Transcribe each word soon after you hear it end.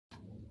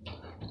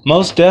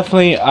Most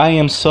definitely, I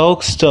am so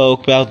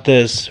stoked about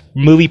this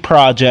movie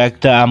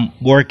project that I'm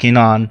working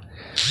on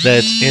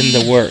that's in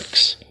the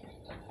works.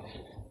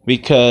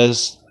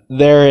 Because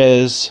there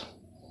is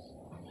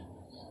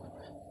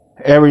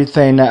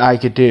everything that I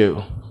could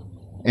do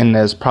in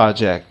this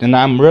project. And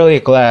I'm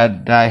really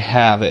glad that I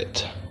have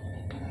it.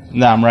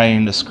 That I'm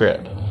writing the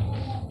script.